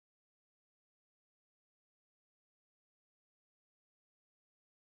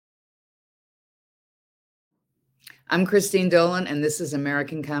I'm Christine Dolan, and this is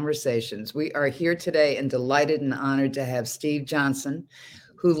American Conversations. We are here today and delighted and honored to have Steve Johnson,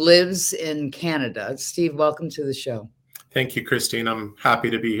 who lives in Canada. Steve, welcome to the show. Thank you, Christine. I'm happy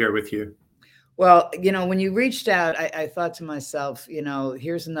to be here with you. Well, when you reached out, I thought to myself,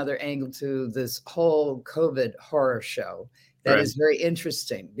 here's another angle to this whole COVID horror show that is very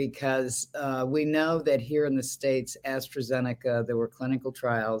interesting because we know that here in the States, AstraZeneca, there were clinical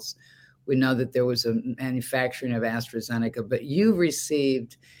trials. We know that there was a manufacturing of AstraZeneca, but you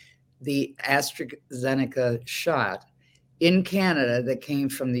received the AstraZeneca shot in Canada that came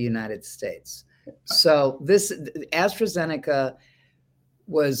from the United States. So this AstraZeneca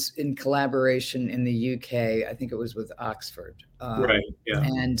was in collaboration in the UK. I think it was with Oxford. Right. Yeah.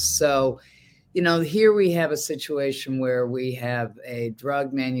 And so, here we have a situation where we have a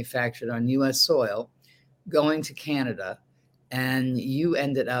drug manufactured on US soil going to Canada, and you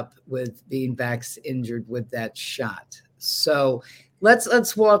ended up with being injured with that shot. So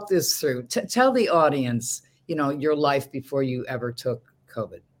let's walk this through. Tell the audience, your life before you ever took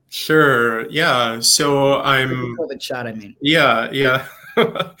COVID. Sure. Yeah. So I'm COVID shot. I mean. Yeah. Yeah.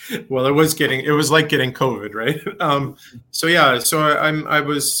 Well, it was like getting COVID, right? I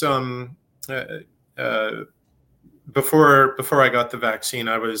was before I got the vaccine,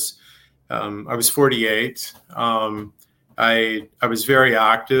 I was 48. I was very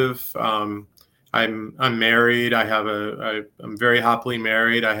active. I'm married. I'm very happily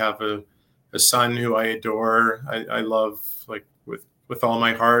married. I have a son who I adore. I love with all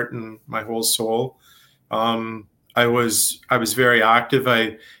my heart and my whole soul. I was very active.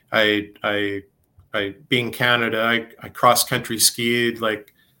 I being Canada, I cross country skied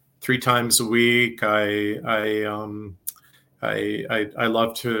like 3 times a week. I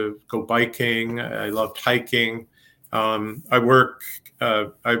love to go biking. I loved hiking. I worked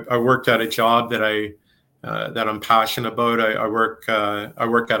at a job that I'm passionate about. I work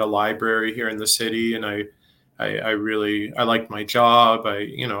at a library here in the city, and I liked my job. I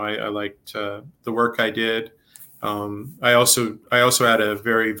liked the work I did. I also had a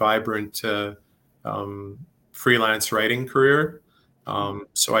very vibrant freelance writing career.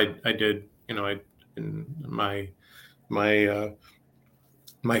 So I did, in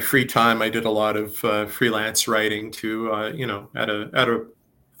my free time, I did a lot of freelance writing too. At a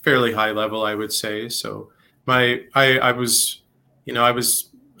fairly high level, I would say. So I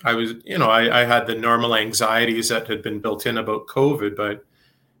had the normal anxieties that had been built in about COVID, but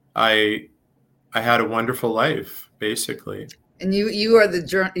I had a wonderful life, basically. And you are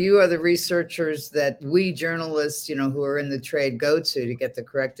the researchers that we journalists, who are in the trade, go to get the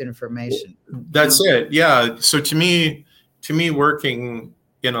correct information. That's it. Yeah. So to me, working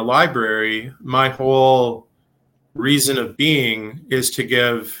in a library, my whole reason of being is to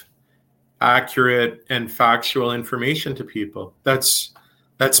give accurate and factual information to people. That's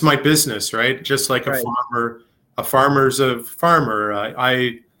my business, right? Just like a farmer. A farmer's a farmer.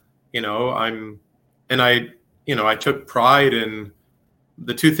 I took pride in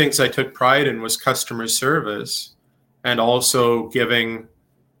the 2 things I took pride in was customer service and also giving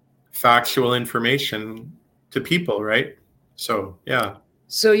factual information to people, right? So, yeah.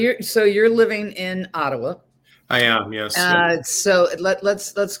 So you're living in Ottawa. I am, yes. So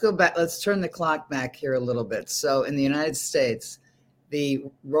let's go back. Let's turn the clock back here a little bit. So in the United States, the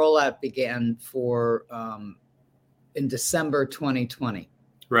rollout began in December 2020.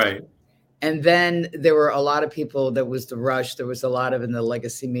 Right. And then there were a lot of people, that was the rush. There was a lot of, in the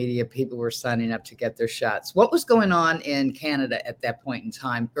legacy media, people were signing up to get their shots. What was going on in Canada at that point in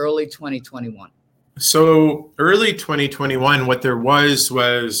time, early 2021? So early 2021, what there was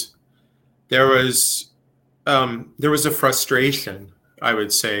a frustration, I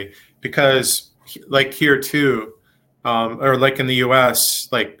would say, because like here too, or like in the US,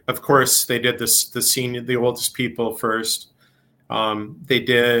 like, of course they did this, the oldest people first. They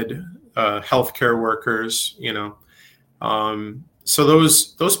did healthcare workers, so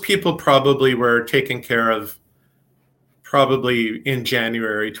those people probably were taken care of probably in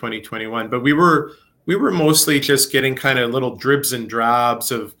January 2021, but we were mostly just getting kind of little dribs and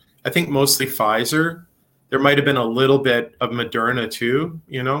drabs of, I think, mostly Pfizer. There might have been a little bit of Moderna too,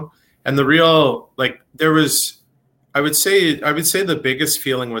 and the real, like, there was, I would say the biggest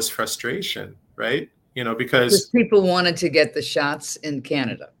feeling was frustration, right? Because people wanted to get the shots in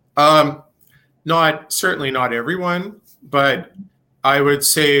Canada. Certainly not everyone, but I would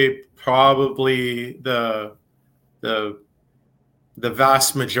say probably the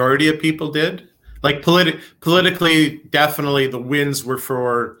vast majority of people did. Like politically, definitely the wins were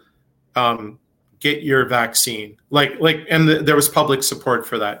for get your vaccine. And there was public support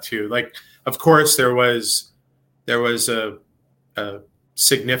for that too. Like, of course, there was There was a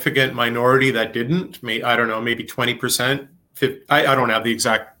significant minority that didn't. I don't know, maybe 20%. I don't have the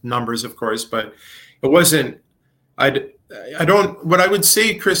exact numbers, of course, but it wasn't. I don't. What I would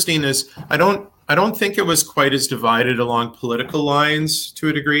say, Christine, is I don't think it was quite as divided along political lines to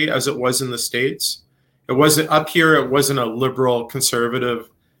a degree as it was in the States. It wasn't up here. It wasn't a liberal conservative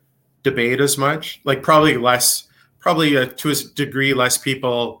debate as much. Like probably less. Probably to a degree, less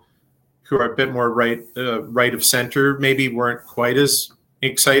people who are a bit more right of center maybe weren't quite as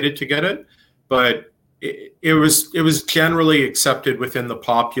excited to get it, but it was generally accepted within the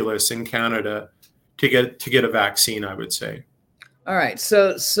populace in Canada to get a vaccine, I would say. All right.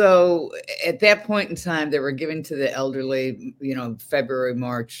 So at that point in time, they were giving to the elderly, February,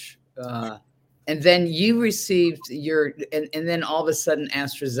 March, and then you received and then all of a sudden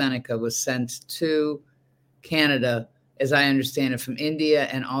AstraZeneca was sent to Canada, as I understand it, from India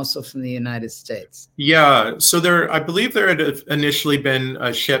and also from the United States. Yeah. So I believe there had initially been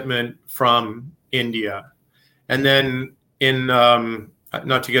a shipment from India, and then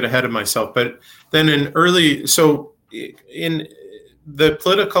not to get ahead of myself, but then in the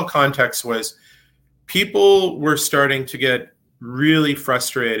political context was people were starting to get really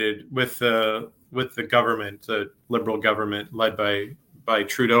frustrated with the government, the Liberal government led by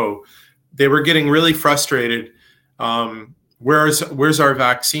Trudeau. They were getting really frustrated. Where's our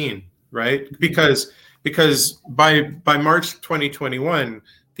vaccine, right? Because by March 2021,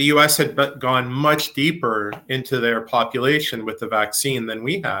 the U.S. had gone much deeper into their population with the vaccine than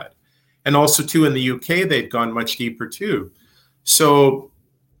we had, and also too in the UK they'd gone much deeper too. So,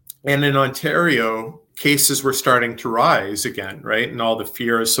 and in Ontario, cases were starting to rise again, right? And all the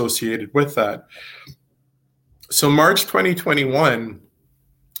fear associated with that. So March 2021,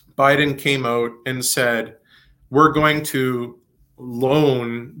 Biden came out and said, we're going to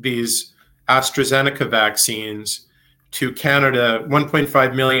loan these AstraZeneca vaccines to Canada,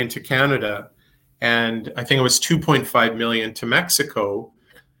 1.5 million to Canada, and I think it was 2.5 million to Mexico.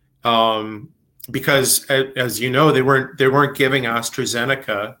 Because, as you know, they weren't giving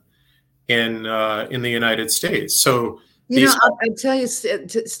AstraZeneca in the United States. So I'll tell you,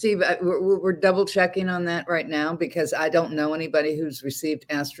 Steve, we're double checking on that right now because I don't know anybody who's received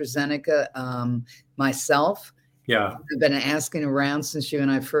AstraZeneca myself. Yeah, I've been asking around since you and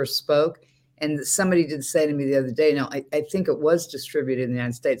I first spoke, and somebody did say to me the other day, I think it was distributed in the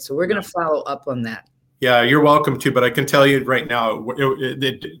United States. So we're going to follow up on that. Yeah, you're welcome to, but I can tell you right now,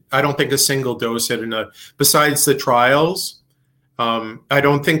 I don't think a single dose had enough. Besides the trials, I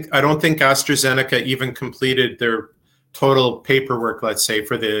don't think AstraZeneca even completed their total paperwork, let's say,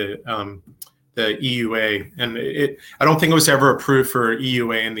 for the EUA, and I don't think it was ever approved for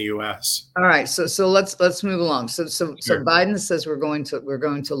EUA in the US. All right, so let's move along. So Sure. Biden says we're going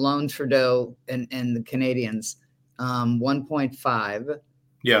to loan Trudeau and the Canadians 1.5.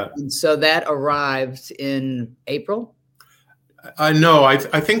 Yeah. And so that arrived in April? No, I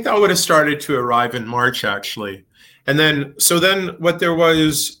think that would have started to arrive in March, actually. And then what there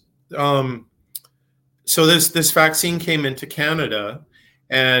was, so this vaccine came into Canada,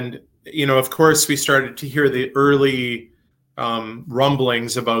 and, of course, we started to hear the early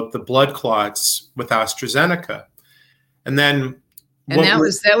rumblings about the blood clots with AstraZeneca. And then that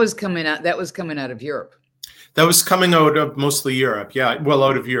was coming out of Europe. That was coming out of mostly Europe. Yeah. Well,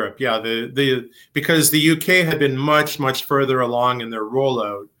 out of Europe. Yeah. Because the UK had been much, much further along in their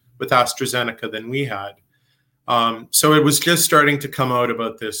rollout with AstraZeneca than we had. So it was just starting to come out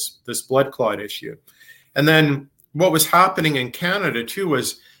about this blood clot issue. And then what was happening in Canada too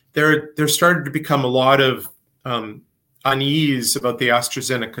was there started to become a lot of unease about the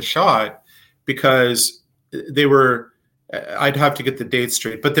AstraZeneca shot because they were, I'd have to get the date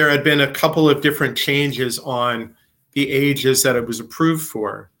straight, but there had been a couple of different changes on the ages that it was approved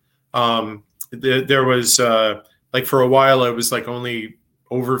for. There was like for a while it was like only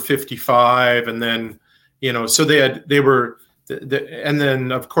over 55, and then so and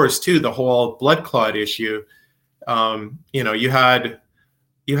then of course too the whole blood clot issue. You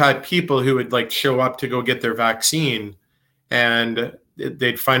had people who would like show up to go get their vaccine, and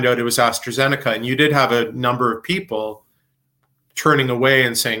they'd find out it was AstraZeneca, and you did have a number of people turning away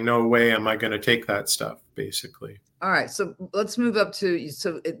and saying, no way am I going to take that stuff, basically. All right. So let's move up to,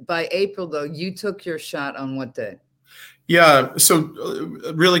 by April, though, you took your shot on what day? Yeah. So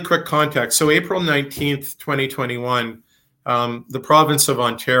really quick context. So April 19th, 2021, the province of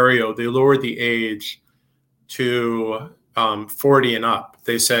Ontario, they lowered the age to 40 and up.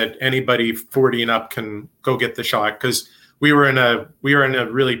 They said anybody 40 and up can go get the shot because we were in a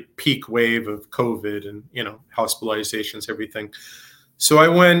really peak wave of COVID and hospitalizations, everything. So I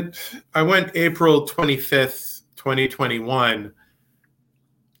went April 25th, 2021,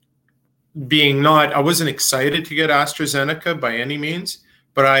 I wasn't excited to get AstraZeneca by any means,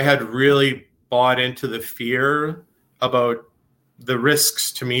 but I had really bought into the fear about the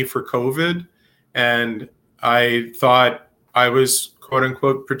risks to me for COVID. And I thought I was, quote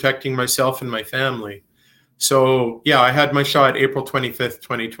unquote, protecting myself and my family. So yeah, I had my shot April 25th,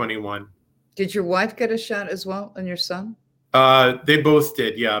 2021. Did your wife get a shot as well, and your son? They both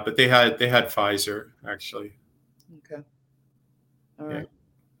did, yeah, but they had Pfizer, actually. Okay. All right.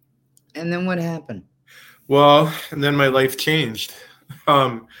 Yeah. And then what happened? Well, and then my life changed.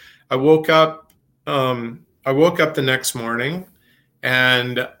 I woke up the next morning,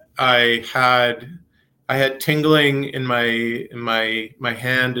 and I had tingling in my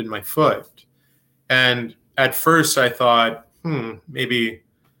hand and my foot. And at first I thought, maybe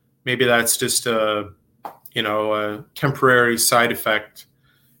that's just a temporary side effect,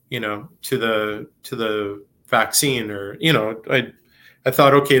 to the vaccine, or, I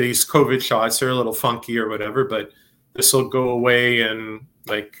thought, okay, these COVID shots are a little funky or whatever, but this will go away, and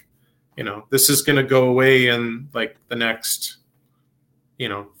this is going to go away in like the next,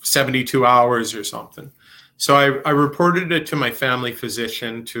 72 hours or something. So I reported it to my family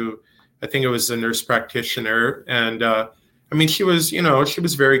physician, I think it was the nurse practitioner. And she was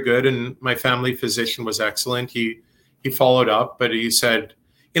very good, and my family physician was excellent. He followed up, but he said,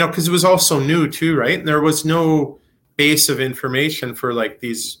 because it was also new too, right? And there was no base of information for like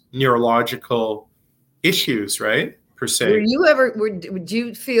these neurological issues, right? Per se. Would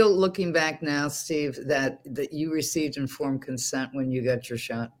you feel, looking back now, Steve, that you received informed consent when you got your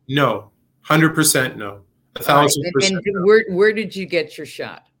shot? No, 100% no. 1,000%. And where did you get your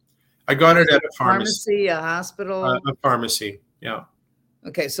shot? I got it at a pharmacy, a hospital, a pharmacy. Yeah.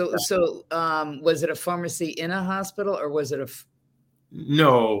 Okay, so was it a pharmacy in a hospital, or was it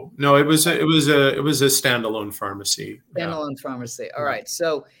No, it was a standalone pharmacy. Standalone pharmacy. All right.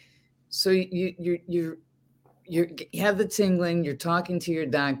 So you have the tingling. You're talking to your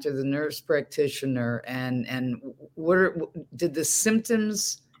doctor, the nurse practitioner, and did the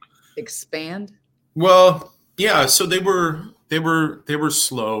symptoms expand? Well, yeah. So they were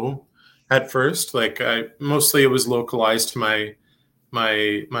slow at first. Like mostly it was localized to my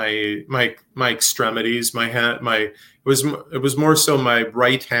extremities, my hand, it was more so my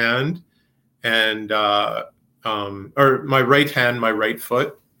right hand, and or my right hand, my right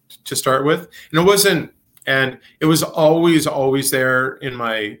foot to start with. And it was always there in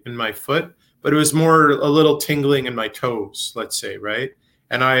my foot, but it was more a little tingling in my toes, let's say, right?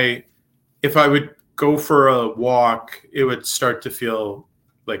 And if I would go for a walk, it would start to feel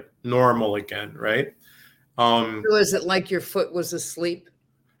like normal again, right? So is it like your foot was asleep?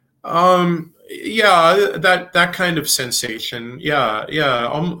 Yeah, that kind of sensation. Yeah.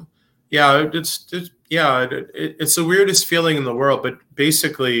 It's the weirdest feeling in the world, but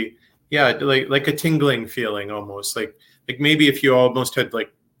basically, yeah, like a tingling feeling almost, like maybe if you almost had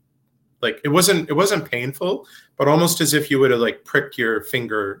like it wasn't painful, but almost as if you would have like pricked your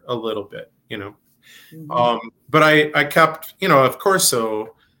finger a little bit, Mm-hmm. But I kept, of course,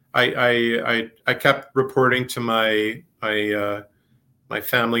 so I kept reporting to my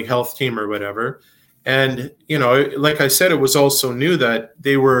family health team or whatever. And, like I said, it was also new that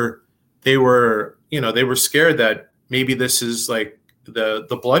they were scared that maybe this is like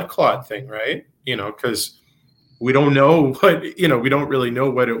the blood clot thing, right? Because we don't know we don't really know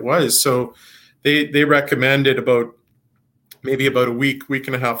what it was. So they recommended maybe about a week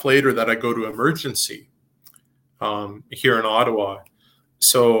and a half later that I go to emergency here in Ottawa.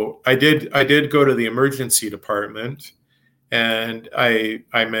 So I did go to the emergency department, and I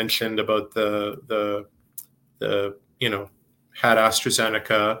mentioned about the had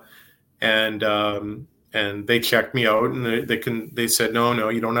AstraZeneca, and they checked me out, and they said no,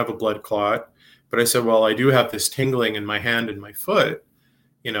 you don't have a blood clot. But I said, well, I do have this tingling in my hand and my foot,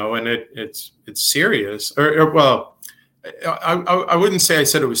 and it's serious. Or well, I wouldn't say I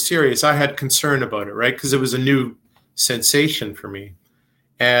said it was serious. I had concern about it, right? Because it was a new sensation for me.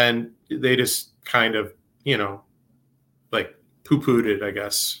 And they just kind of, like poo-pooed it, I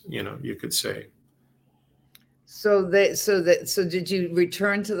guess, you could say. So did you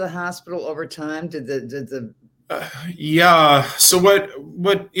return to the hospital over time? Did the yeah. So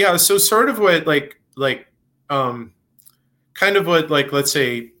so sort of what kind of what, like, let's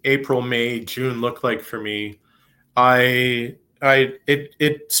say April, May, June looked like for me. It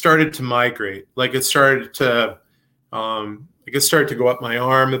started to migrate. Like it started to go up my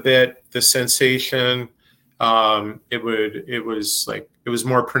arm a bit. The sensation, it was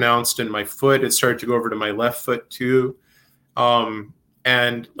more pronounced in my foot. It started to go over to my left foot too.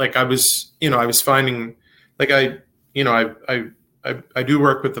 And like I was finding like I do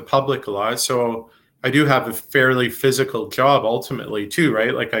work with the public a lot, so I do have a fairly physical job ultimately too,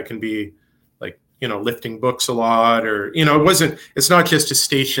 right? Like I can be like, lifting books a lot, or, it's not just a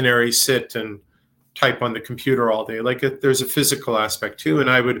stationary sit and type on the computer all day. Like there's a physical aspect too. And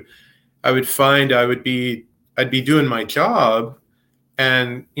I would find I'd be doing my job,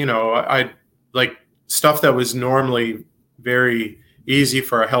 and, I'd like stuff that was normally very easy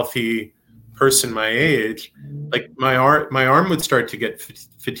for a healthy person my age, like my arm would start to get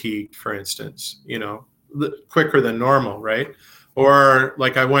fatigued, for instance, quicker than normal, right? Or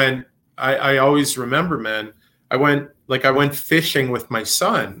like I always remember, man, I went fishing with my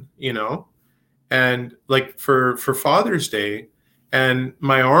son, and like for Father's Day, and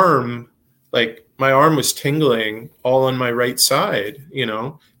my arm was tingling all on my right side,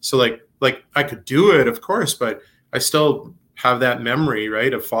 so like I could do it, of course, but I still have that memory,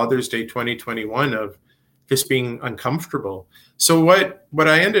 right, of Father's Day 2021, of just being uncomfortable. So what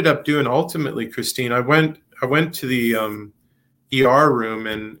I ended up doing ultimately, Christine, I went to the ER room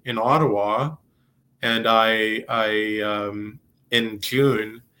in Ottawa, and I in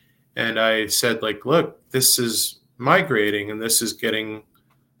June, and I said, like, look, this is migrating, and this is getting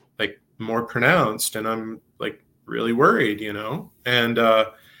like more pronounced, and I'm like really worried,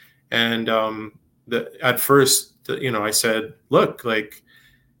 at first, I said, look, like,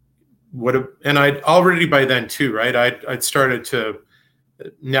 and I'd already by then too, right? I'd started to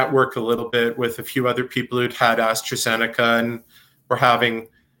network a little bit with a few other people who'd had AstraZeneca and were having,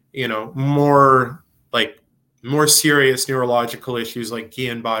 more serious neurological issues like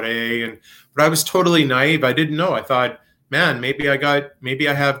Guillain-Barré. But I was totally naive. I didn't know. I thought, man, maybe I have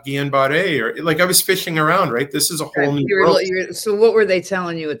Guillain-Barré, or like I was fishing around, right? This is a whole new world. So what were they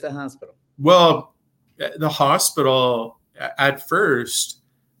telling you at the hospital? Well, the hospital at first,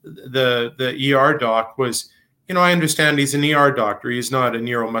 the ER doc was, I understand he's an ER doctor. He's not a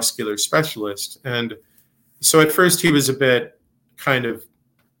neuromuscular specialist. And so at first he was a bit kind of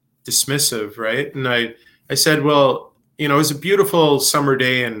dismissive, right? And I said, well, it was a beautiful summer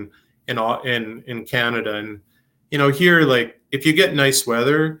day in Canada. And, here, like, if you get nice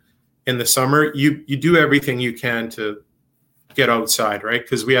weather in the summer, you do everything you can to get outside, right?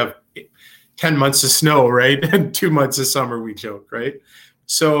 Because we have 10 months of snow, right? And 2 months of summer, we joke, right?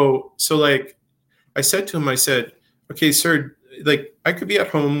 So like I said to him, I said, okay, sir, like I could be at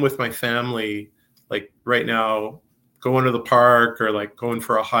home with my family, like right now, going to the park or like going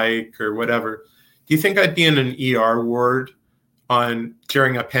for a hike or whatever. Do you think I'd be in an ER ward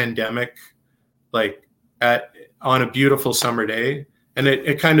during a pandemic, like on a beautiful summer day? And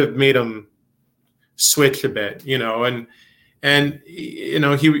it kind of made him switch a bit, and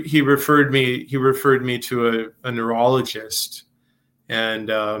he referred me to a neurologist. And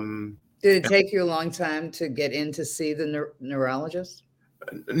did it take you a long time to get in to see the neurologist?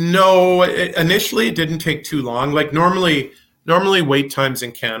 No, initially it didn't take too long. Like normally wait times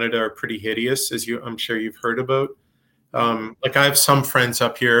in Canada are pretty hideous, as I'm sure you've heard about. Like I have some friends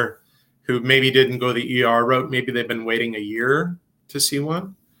up here who maybe didn't go the ER route. Maybe they've been waiting a year to see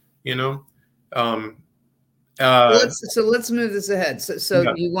one, let's move this ahead. So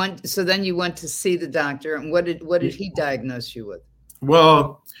yeah. Then you went to see the doctor, and what did he diagnose you with?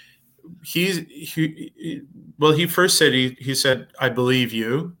 Well, he first said, he said, I believe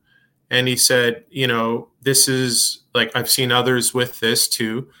you. And he said, this is like, I've seen others with this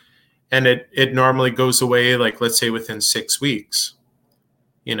too. And it normally goes away, like, let's say within 6 weeks,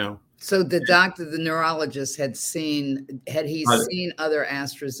 So the neurologist had seen other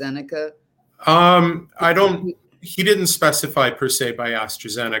AstraZeneca? He didn't specify per se by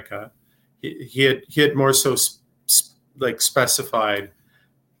AstraZeneca. He had more so like specified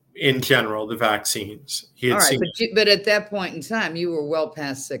in general the vaccines. He had seen. But at that point in time, you were well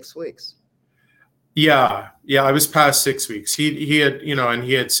past 6 weeks. Yeah, I was past 6 weeks. He had, and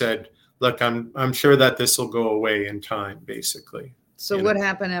he had said, look, I'm sure that this will go away in time, basically. So what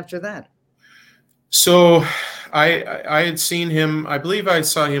happened after that? So I had seen him. I believe I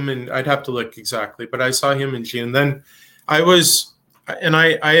saw him I'd have to look exactly, but I saw him in June. Then I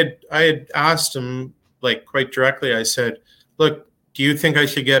had asked him, like, quite directly. I said, look, do you think I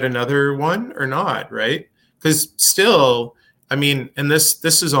should get another one or not? Right? Because still, I mean, and this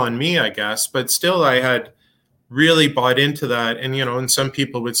is on me, I guess, but still I had really bought into that. And, and some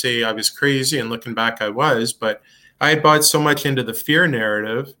people would say I was crazy, and looking back, I was, but I had bought so much into the fear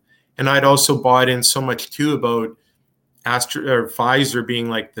narrative. And I'd also bought in so much too about Pfizer being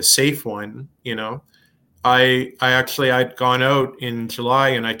like the safe one, I'd gone out in July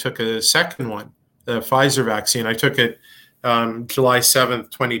and I took a second one, the Pfizer vaccine. I took it July 7th,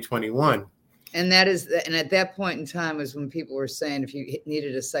 2021. And at that point in time was when people were saying if you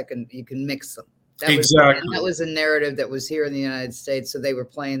needed a second, you can mix them. Exactly. And that was a narrative that was here in the United States. So they were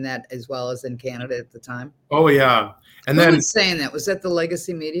playing that as well as in Canada at the time. Oh yeah. And who then was saying that? Was that the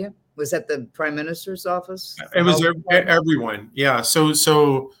legacy media? Was that the Prime Minister's office? It was everyone. Yeah.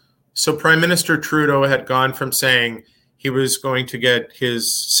 So Prime Minister Trudeau had gone from saying he was going to get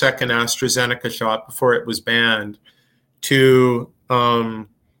his second AstraZeneca shot before it was banned to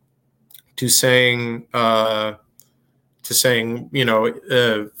saying Pfizer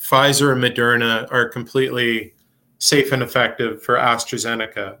and Moderna are completely safe and effective for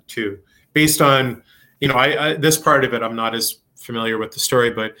AstraZeneca too, based on this part of it I'm not as familiar with the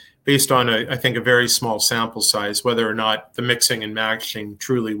story, but based on I think a very small sample size, whether or not the mixing and matching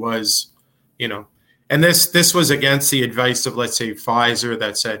truly was, and this was against the advice of, let's say, Pfizer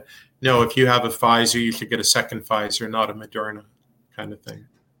that said, no, if you have a Pfizer, you should get a second Pfizer, not a Moderna kind of thing.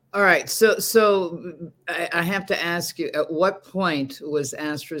 All right. So I have to ask you, at what point was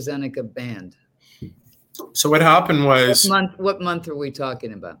AstraZeneca banned? So what happened was... What month are we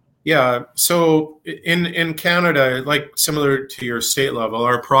talking about? Yeah. So in Canada, like similar to your state level,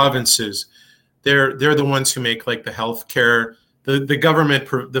 our provinces, they're the ones who make like the healthcare. The government,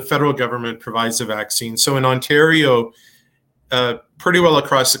 the federal government provides the vaccine. So in Ontario, pretty well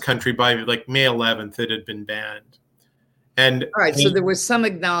across the country by like May 11th, it had been banned. And all right, so there was some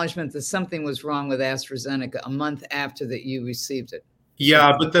acknowledgement that something was wrong with AstraZeneca a month after that you received it.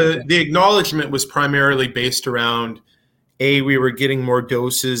 Yeah, but the acknowledgement was primarily based around, we were getting more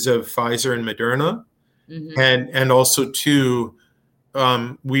doses of Pfizer and Moderna, and also two,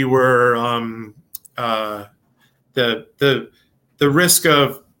 we were the risk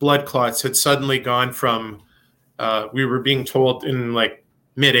of blood clots had suddenly gone from we were being told in like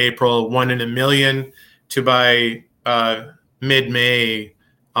mid-April 1 in a million to by mid-May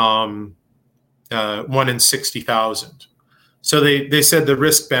 1 in 60,000. So they said the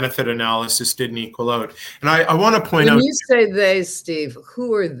risk-benefit analysis didn't equal out. And I want to point out... When you say they, Steve,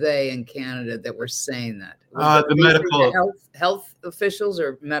 who are they in Canada that were saying that? The medical... health officials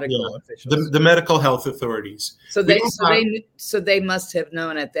or medical officials? The medical health authorities. So they must have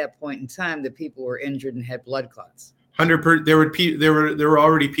known at that point in time that people were injured and had blood clots. 100%. There were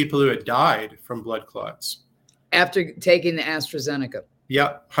already people who had died from blood clots. After taking the AstraZeneca?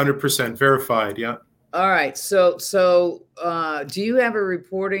 Yeah, 100% verified, yeah. All right. So do you have a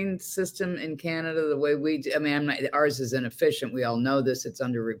reporting system in Canada the way we do? I mean, ours is inefficient. We all know this. It's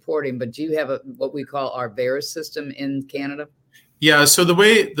under reporting. But do you have what we call our VERIS system in Canada? Yeah. So the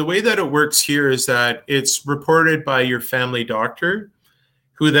way that it works here is that it's reported by your family doctor,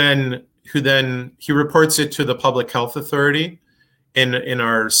 who then he reports it to the public health authority in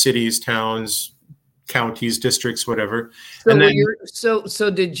our cities, towns, counties, districts, whatever. So, and then, so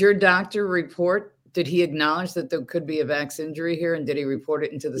did your doctor report? Did he acknowledge that there could be a vax injury here, and did he report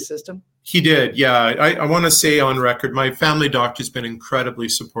it into the system? He did, yeah. I want to say on record, my family doctor's been incredibly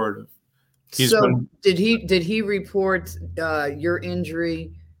supportive. Did he report your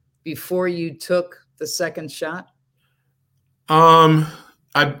injury before you took the second shot? I'd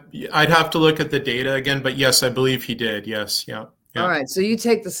have to look at the data again, but yes, I believe he did. Yes, yeah. All right, so you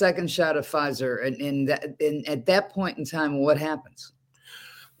take the second shot of Pfizer, and at that point in time, what happens?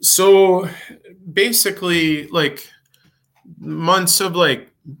 So basically, like months of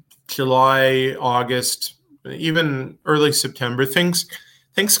like July, August, even early September, things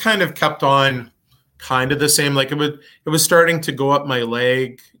kind of kept on kind of the same. Like it was starting to go up my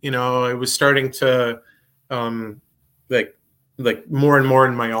leg, it was starting to like more and more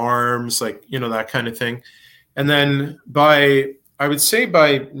in my arms, like, that kind of thing. And then I would say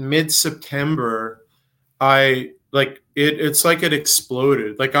by mid-September, it's like it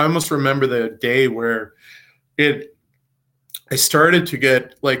exploded. Like I almost remember the day where I started to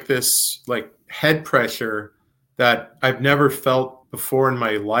get like this like head pressure that I've never felt before in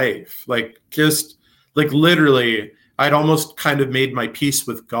my life. Like just like literally, I'd almost kind of made my peace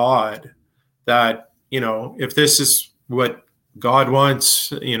with God that, if this is what God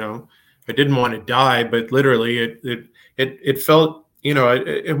wants, I didn't want to die, but literally it felt,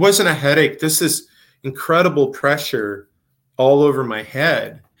 it wasn't a headache. This is incredible pressure all over my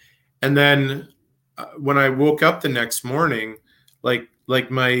head. And then when I woke up the next morning, like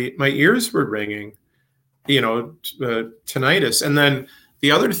my ears were ringing, tinnitus. And then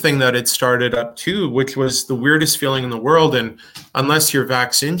the other thing that had started up too, which was the weirdest feeling in the world. And unless you're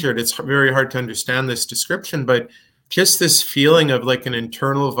vax injured, it's very hard to understand this description, but just this feeling of like an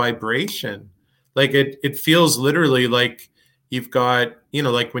internal vibration. Like it feels literally like you've got,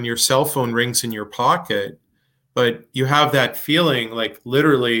 like when your cell phone rings in your pocket, but you have that feeling like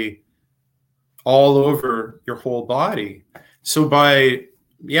literally all over your whole body. So by,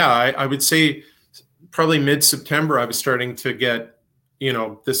 yeah, I would say probably mid-September, I was starting to get,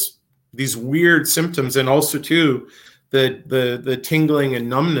 these weird symptoms. And also too, the tingling and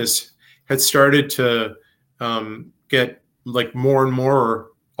numbness had started to get like more and more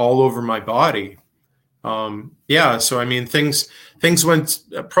all over my body. Yeah, so I mean, things went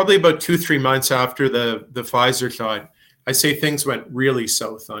probably about 2-3 months after the Pfizer shot. I say things went really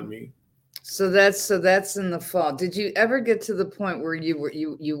south on me. So that's in the fall. Did you ever get to the point where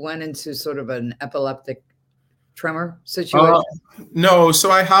you went into sort of an epileptic tremor situation? No,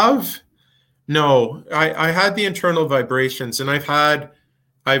 so I have no. I had the internal vibrations, and I've had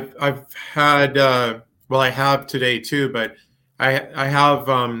well, I have today too, but I have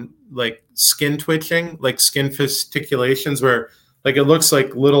like skin twitching, like skin fasciculations, where like it looks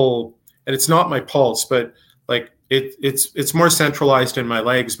like little, and it's not my pulse, but like it's more centralized in my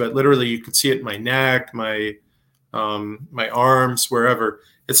legs, but literally you could see it in my neck, my arms, wherever.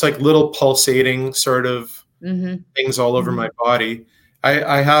 It's like little pulsating sort of things all over my body.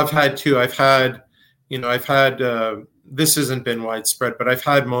 I have had too. I've had this hasn't been widespread, but I've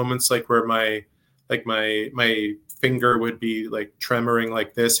had moments like where my finger would be like tremoring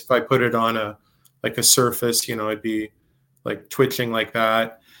like this. If I put it on a surface, it'd be like twitching like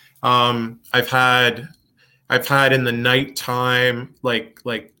that. I've had in the nighttime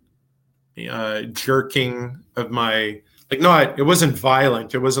jerking of my, it wasn't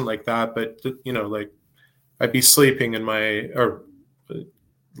violent. It wasn't like that, but like I'd be sleeping and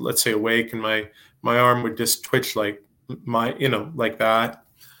let's say awake, and my arm would just twitch like like that.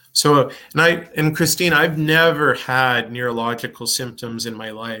 So, and Christine, I've never had neurological symptoms in my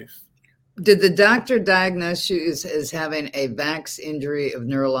life. Did the doctor diagnose you as having a VAX injury of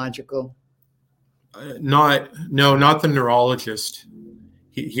neurological? Not the neurologist.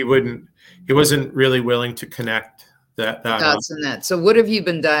 He wasn't really willing to connect that dots in that. So what have you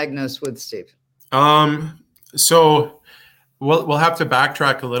been diagnosed with, Steve? So we'll have to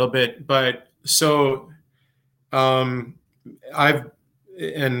backtrack a little bit, but so I've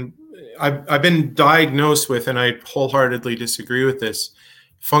been diagnosed with, and I wholeheartedly disagree with this,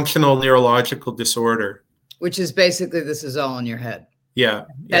 functional neurological disorder, which is basically this is all in your head. Yeah,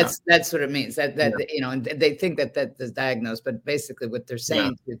 that's what it means. That and they think that is diagnosed, but basically what they're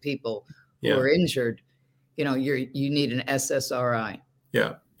saying to people who are injured, you need an SSRI.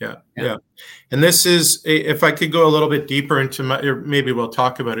 Yeah. And this is, if I could go a little bit deeper into or maybe we'll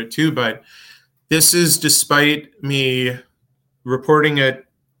talk about it too, but this is despite me reporting it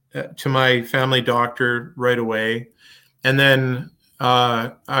to my family doctor right away. And then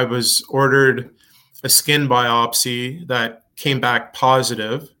I was ordered a skin biopsy that came back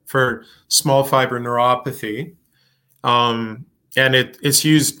positive for small fiber neuropathy. And it's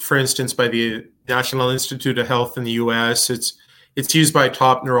used, for instance, by the National Institute of Health in the US. It's used by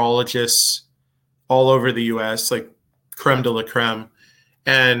top neurologists all over the US, like creme de la creme.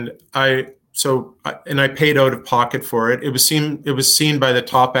 And I paid out of pocket for it. It was seen by the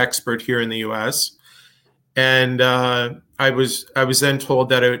top expert here in the US. And I was then told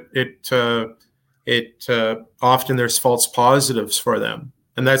that it often there's false positives for them.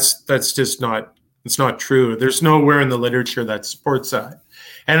 And that's just not, it's not true. There's nowhere in the literature that supports that.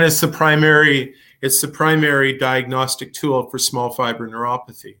 And it's the primary diagnostic tool for small fiber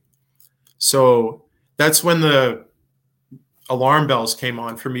neuropathy. So that's when the alarm bells came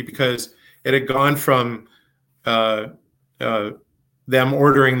on for me, because it had gone from them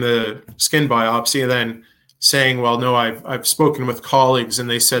ordering the skin biopsy and then saying, well, no, I've spoken with colleagues and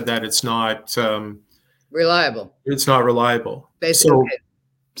they said that it's not reliable. It's not reliable. Basically.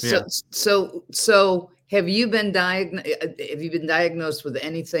 So have you been diagnosed with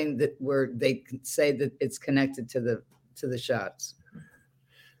anything where they can say that it's connected to the shots?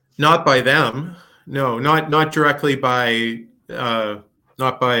 Not by them. No, not directly by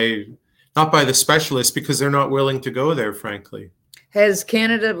not by the specialists, because they're not willing to go there, frankly. Has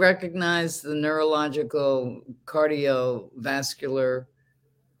Canada recognized the neurological cardiovascular?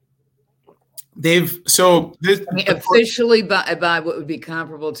 Officially by what would be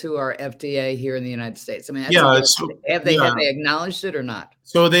comparable to our FDA here in the United States. I mean, have they acknowledged it or not?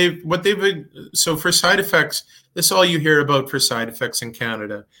 So for side effects, this is all you hear about for side effects in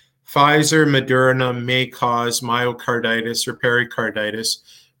Canada. Pfizer, Moderna may cause myocarditis or pericarditis,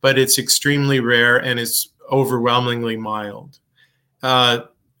 but it's extremely rare and it's overwhelmingly mild. They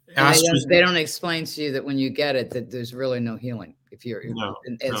don't explain to you that when you get it, that there's really no healing if you're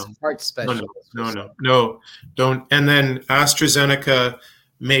heart specialist. No, don't. And then AstraZeneca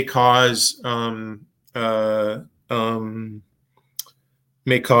may cause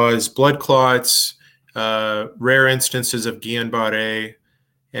may cause blood clots, rare instances of Guillain-Barré,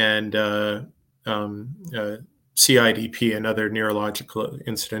 and CIDP, another neurological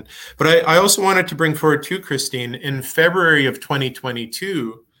incident. But I also wanted to bring forward too, Christine, in February of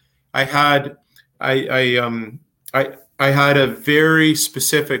 2022, I had I had a very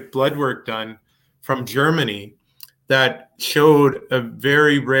specific blood work done from Germany that showed a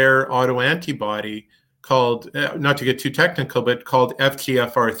very rare autoantibody called, not to get too technical, but called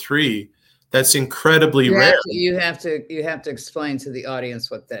FGFR3. That's incredibly rare. You have to explain to the audience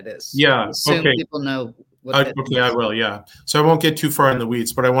what that is. Yeah. Assume Okay. people know what that Okay, is. I will. Yeah. So I won't get too far in the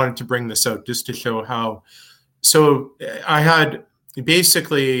weeds, but I wanted to bring this out just to show how. So I had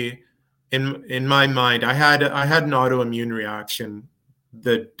basically in my mind, I had an autoimmune reaction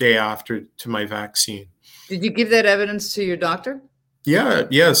the day after to my vaccine. Did you give that evidence to your doctor? Yeah.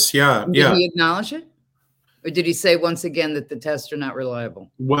 Yes. Yeah. And did he acknowledge it? Or did he say once again that the tests are not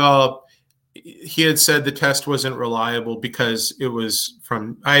reliable? Well, he had said the test wasn't reliable because it was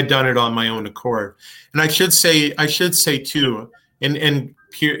I had done it on my own accord. And I should say too, in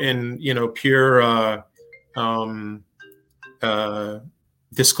pure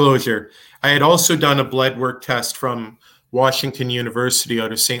disclosure, I had also done a blood work test from Washington University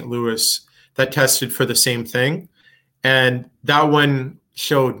out of St. Louis that tested for the same thing. And that one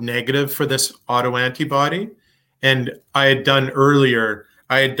showed negative for this autoantibody. And I had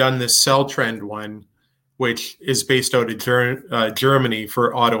done this cell trend one, which is based out of Germany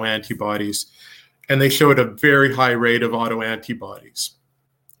for autoantibodies. And they showed a very high rate of autoantibodies.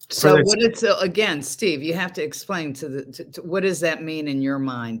 So again, Steve, you have to explain what does that mean in your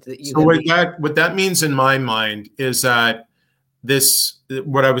mind? What that means in my mind is that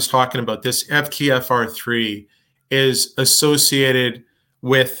what I was talking about, this FGFR3 is associated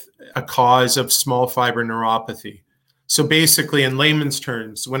with a cause of small fiber neuropathy. So basically, in layman's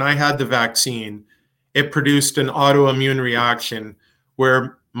terms, when I had the vaccine, it produced an autoimmune reaction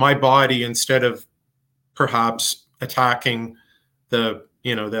where my body, instead of perhaps attacking the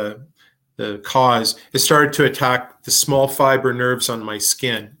cause, it started to attack the small fiber nerves on my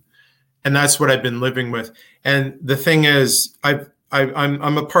skin. And that's what I've been living with. And the thing is, I'm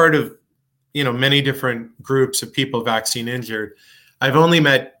a part of, many different groups of people vaccine injured. I've only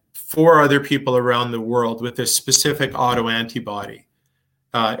met 4 other people around the world with this specific autoantibody,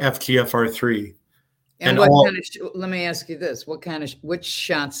 FGFR3. And let me ask you this: which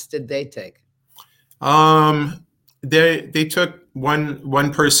shots did they take? They took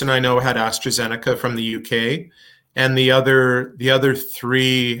one person I know had AstraZeneca from the UK, and the other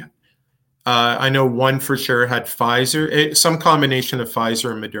 3, I know one for sure had Pfizer, some combination of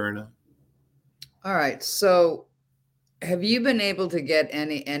Pfizer and Moderna. All right. So have you been able to get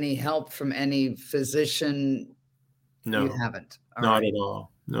any help from any physician? No, you haven't. Not at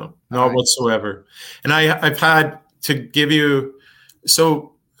all. No, not whatsoever. And I've had to give you,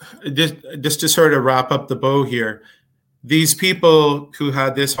 so just to sort of wrap up the bow here, these people who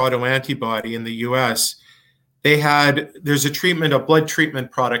had this autoantibody in the US, there's a blood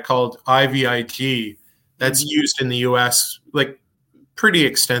treatment product called IVIG that's used in the US like pretty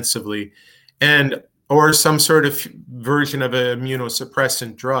extensively, or some sort of version of an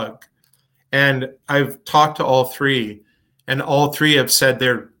immunosuppressant drug. And I've talked to all 3, and all 3 have said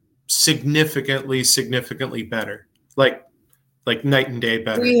they're significantly better, like night and day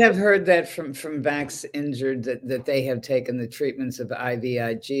better. We have heard that from vax injured that they have taken the treatments of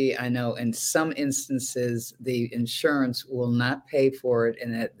IVIG. I know in some instances the insurance will not pay for it,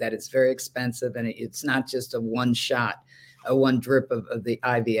 and that it's very expensive, and it's not just a one shot, a one drip of the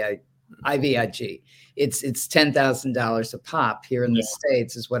IVIG. It's $10,000 a pop here in the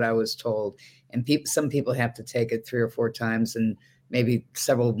States, is what I was told. And some people have to take it 3 or 4 times, and maybe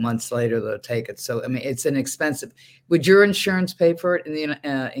several months later they'll take it. So I mean, it's an expensive. Would your insurance pay for it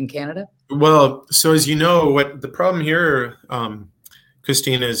in Canada? Well, so as you know, what the problem here,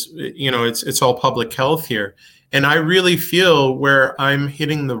 Christine, is it's all public health here, and I really feel where I'm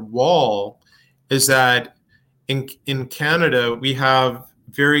hitting the wall is that in Canada we have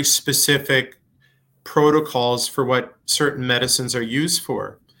very specific protocols for what certain medicines are used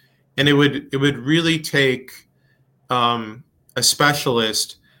for, and it would really take a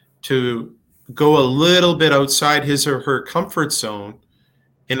specialist to go a little bit outside his or her comfort zone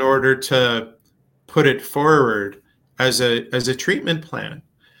in order to put it forward as a treatment plan.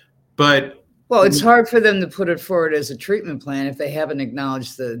 But well, it's hard for them to put it forward as a treatment plan if they haven't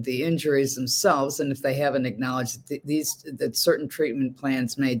acknowledged the injuries themselves, and if they haven't acknowledged that certain treatment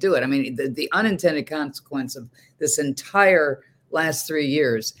plans may do it. I mean, the unintended consequence of this entire last 3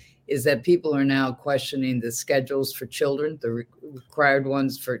 years is that people are now questioning the schedules for children, the required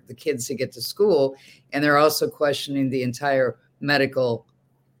ones for the kids to get to school. And they're also questioning the entire medical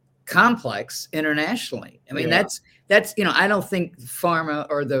complex internationally. I mean, that's, I don't think pharma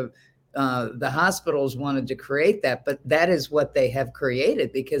or the hospitals wanted to create that, but that is what they have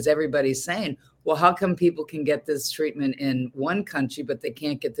created, because everybody's saying, well, how come people can get this treatment in one country, but they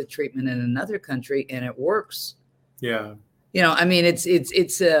can't get the treatment in another country and it works? Yeah. I mean,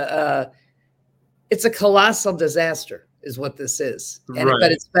 it's a colossal disaster is what this is. And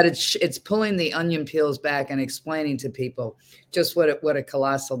right. but it's pulling the onion peels back and explaining to people just what a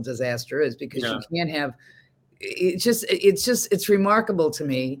colossal disaster is, because you can't have, it's remarkable to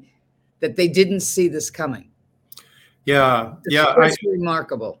me that they didn't see this coming. Yeah. It's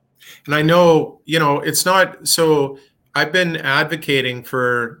remarkable. And I know, it's not, so I've been advocating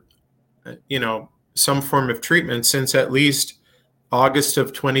for, some form of treatment since at least August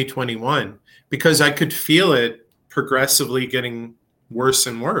of 2021, because I could feel it progressively getting worse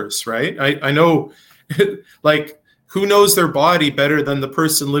and worse, right? I know, like, who knows their body better than the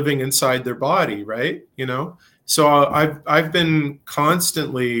person living inside their body, right? So I've been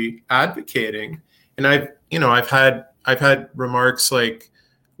constantly advocating, and I've had remarks like,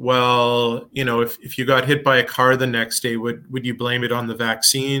 well, if you got hit by a car the next day, would you blame it on the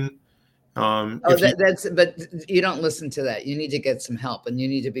vaccine? But you don't listen to that. You need to get some help, and you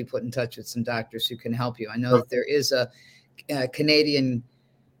need to be put in touch with some doctors who can help you. I know that there is a Canadian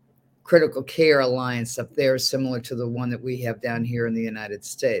Critical Care Alliance up there, similar to the one that we have down here in the United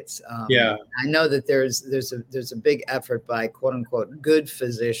States. I know that there's a big effort by quote unquote good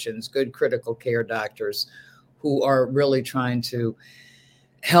physicians, good critical care doctors, who are really trying to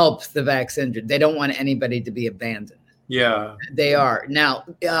help the vaccinated. They don't want anybody to be abandoned. Yeah, they are. Now,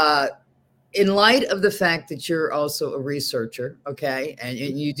 in light of the fact that you're also a researcher, okay, and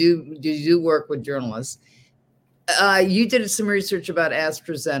you do work with journalists, you did some research about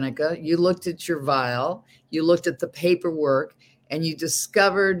AstraZeneca. You looked at your vial, you looked at the paperwork, and you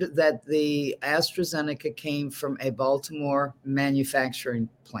discovered that the AstraZeneca came from a Baltimore manufacturing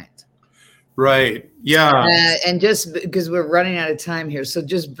plant. Right. Yeah. And just because we're running out of time here, so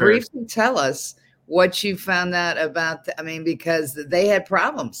just briefly tell us what you found out about. Because they had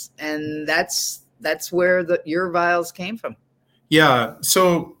problems, and that's where your vials came from. Yeah.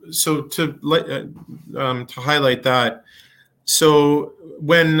 So to highlight that, so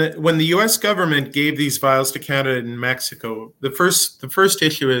when the U.S. government gave these vials to Canada and Mexico, the first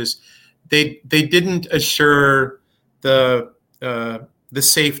issue is they didn't assure the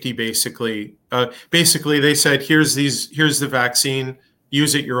safety. Basically, they said, here's the vaccine,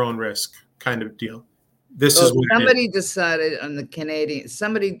 use at your own risk, kind of deal. This is what somebody decided on the Canadian,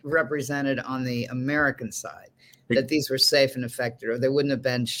 somebody represented on the American side that these were safe and effective, or they wouldn't have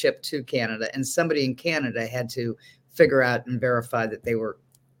been shipped to Canada. And somebody in Canada had to figure out and verify that they were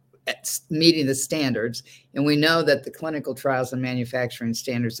meeting the standards. And we know that the clinical trials and manufacturing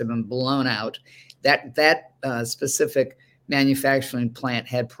standards have been blown out. That specific manufacturing plant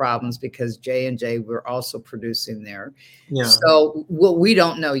had problems because J&J were also producing there. Yeah. So what we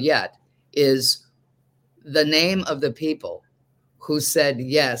don't know yet is the name of the people who said,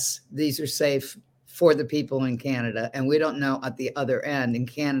 yes, these are safe for the people in Canada. And we don't know at the other end in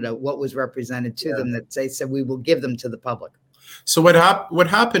Canada what was represented to them that they said, we will give them to the public. So what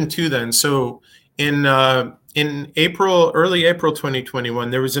happened too then? So in April, early April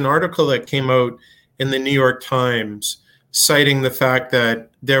 2021, there was an article that came out in the New York Times citing the fact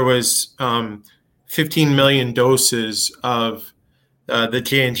that there was 15 million doses of the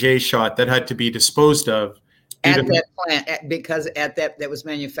J&J shot that had to be disposed of at that plant, because that was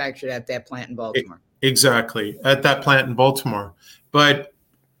manufactured at that plant in Baltimore. Exactly, at that plant in Baltimore. But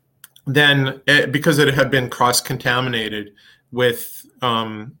then, because it had been cross-contaminated with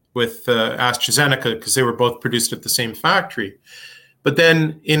AstraZeneca, because they were both produced at the same factory. But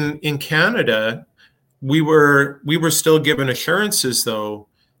then in Canada, we were still given assurances, though,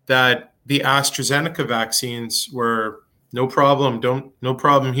 that the AstraZeneca vaccines were no problem, no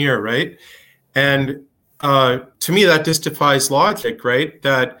problem here, right? And to me, that just defies logic, right?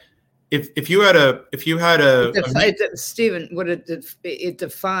 That if you had a Stephen, what it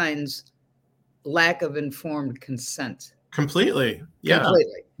defines lack of informed consent. Completely. Yeah.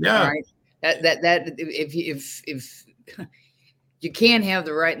 Completely. Yeah. Right. That if you can't have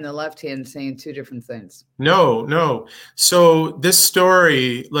the right and the left hand saying two different things. No. So this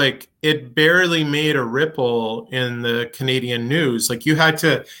story, like, it barely made a ripple in the Canadian news. Like, you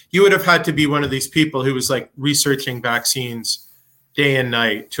would have had to be one of these people who was like researching vaccines day and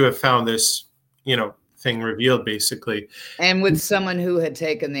night to have found this, thing revealed, basically. And with someone who had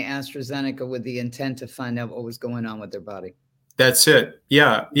taken the AstraZeneca with the intent to find out what was going on with their body. That's it.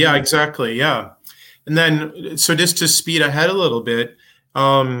 Yeah, exactly. Yeah. And then, so just to speed ahead a little bit,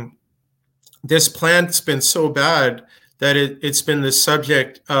 this plant's been so bad that it's been the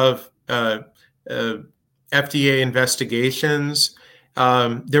subject of FDA investigations.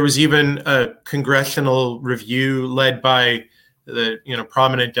 There was even a congressional review led by the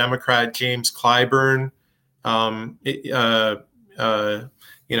prominent Democrat James Clyburn. It's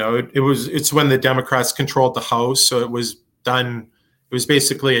when the Democrats controlled the House, so it was done. It was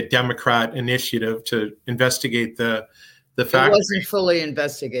basically a Democrat initiative to investigate the factory. It wasn't fully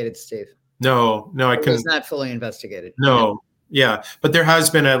investigated, Steve. No, it was not fully investigated. No, yeah, but there has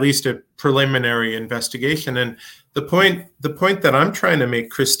been at least a preliminary investigation, and the point that I'm trying to make,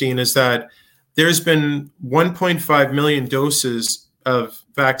 Christine, is that there's been 1.5 million doses of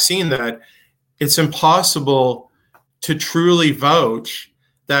vaccine that it's impossible to truly vouch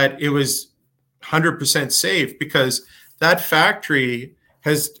that it was 100% safe, because that factory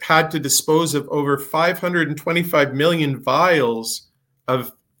has had to dispose of over 525 million vials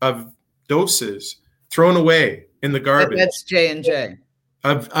of doses thrown away in the garbage. That's J&J.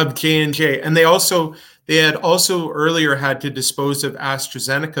 Of J&J. And they had also earlier had to dispose of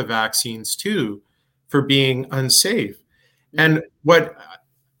AstraZeneca vaccines too for being unsafe. Mm-hmm. And what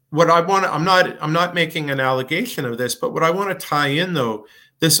I want to, I'm not making an allegation of this, but what I want to tie in though,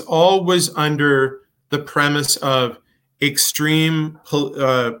 this all was under the premise of extreme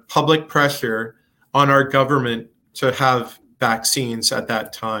public pressure on our government to have vaccines at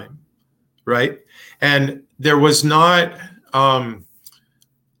that time, right? And there was not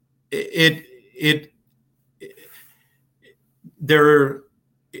it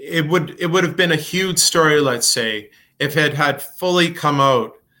would have been a huge story, let's say, if it had fully come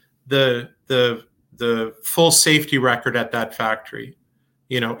out the full safety record at that factory,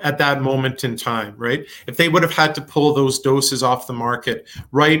 at that moment in time, right? If they would have had to pull those doses off the market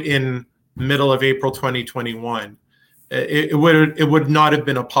right in middle of April 2021, it would not have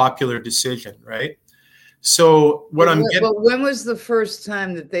been a popular decision, right? So when was the first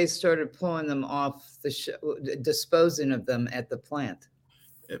time that they started pulling them off disposing of them at the plant?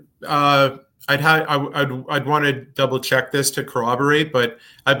 I'd want to double check this to corroborate, but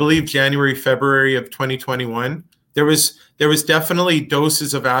I believe January, February of 2021, there was definitely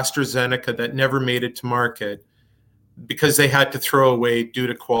doses of AstraZeneca that never made it to market because they had to throw away due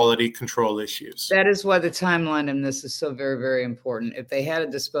to quality control issues. That is why the timeline in this is so very, very important. If they had to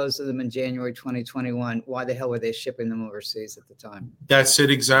dispose of them in January 2021, why the hell were they shipping them overseas at the time? That's it,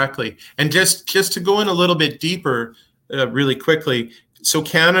 exactly. And just to go in a little bit deeper, really quickly, so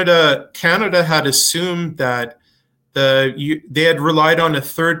Canada had assumed that they had relied on a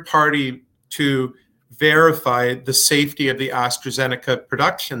third party to verify the safety of the AstraZeneca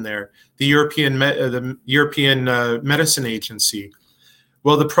production there, the European Medicine Agency.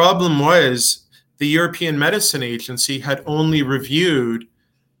 Well, the problem was the European Medicine Agency had only reviewed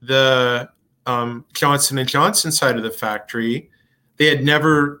the Johnson & Johnson side of the factory. They had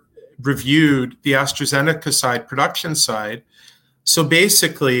never reviewed the AstraZeneca side, production side. So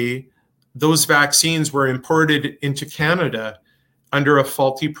basically, those vaccines were imported into Canada under a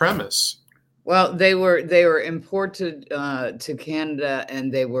faulty premise. Well, they were imported to Canada,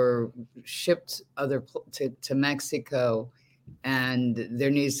 and they were shipped to Mexico, and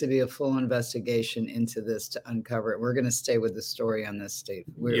there needs to be a full investigation into this to uncover it. We're going to stay with the story on this, Steve.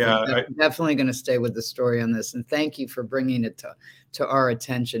 We're definitely going to stay with the story on this, and thank you for bringing it to our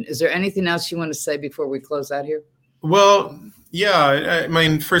attention. Is there anything else you want to say before we close out here? Well, yeah. I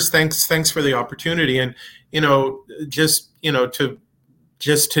mean, first, thanks for the opportunity, and just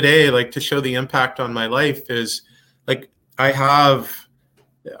today, like, to show the impact on my life is like I have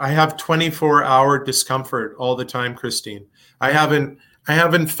 24-hour discomfort all the time, Christine. I haven't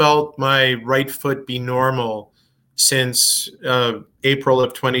felt my right foot be normal since April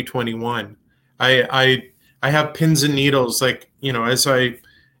of 2021. I have pins and needles, like, as I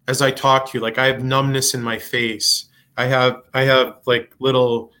talk to you, like, I have numbness in my face. I have like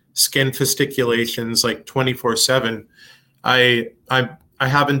little skin fasciculations like 24/7. I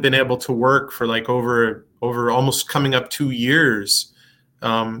haven't been able to work for like over almost coming up 2 years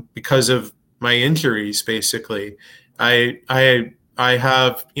because of my injuries. Basically, I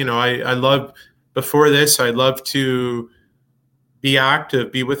have, I love, before this, I love to be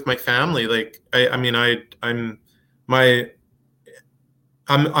active, be with my family. Like,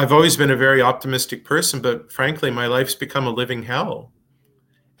 I've always been a very optimistic person, but frankly, my life's become a living hell.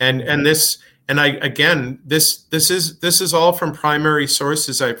 This is all from primary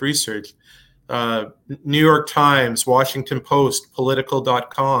sources I've researched. New York Times, Washington Post,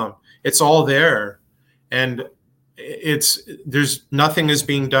 political.com. It's all there. And there's nothing is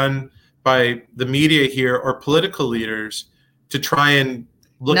being done by the media here or political leaders to try and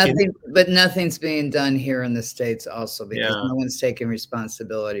look into. But nothing's being done here in the States also, because Yeah. no one's taking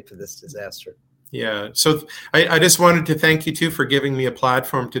responsibility for this disaster. Yeah. So I just wanted to thank you too for giving me a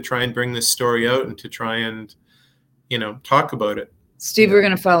platform to try and bring this story out and to try and, talk about it. Steve, we're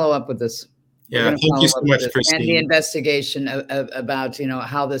going to follow up with this. Yeah, thank you so much, Christine. And the investigation about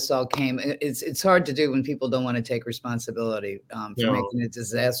how this all came. It's hard to do when people don't want to take responsibility for making a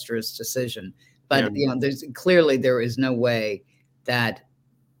disastrous decision. But there is no way that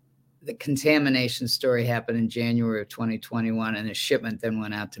the contamination story happened in January of 2021, and a shipment then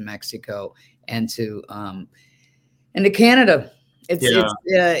went out to Mexico and to Canada.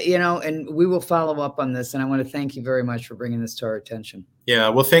 And we will follow up on this. And I want to thank you very much for bringing this to our attention. Yeah.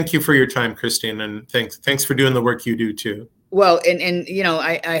 Well, thank you for your time, Christine. And thanks for doing the work you do too. Well,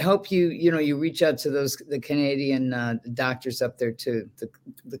 I hope you reach out to the Canadian doctors up there too,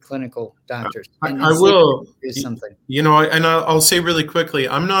 the clinical doctors. I will do something. And I'll say really quickly,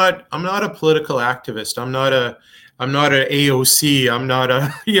 I'm not a political activist. I'm not a AOC. I'm not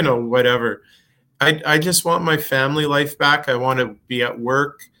a whatever. I just want my family life back. I want to be at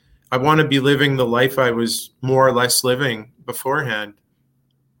work. I want to be living the life I was more or less living beforehand.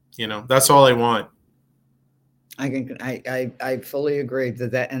 That's all I want. I fully agree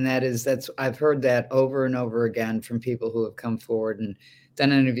that's I've heard that over and over again from people who have come forward and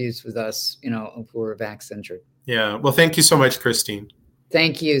done interviews with us, who are vax-centered. Yeah. Well, thank you so much, Christine.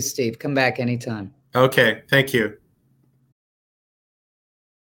 Thank you, Steve. Come back anytime. Okay. Thank you.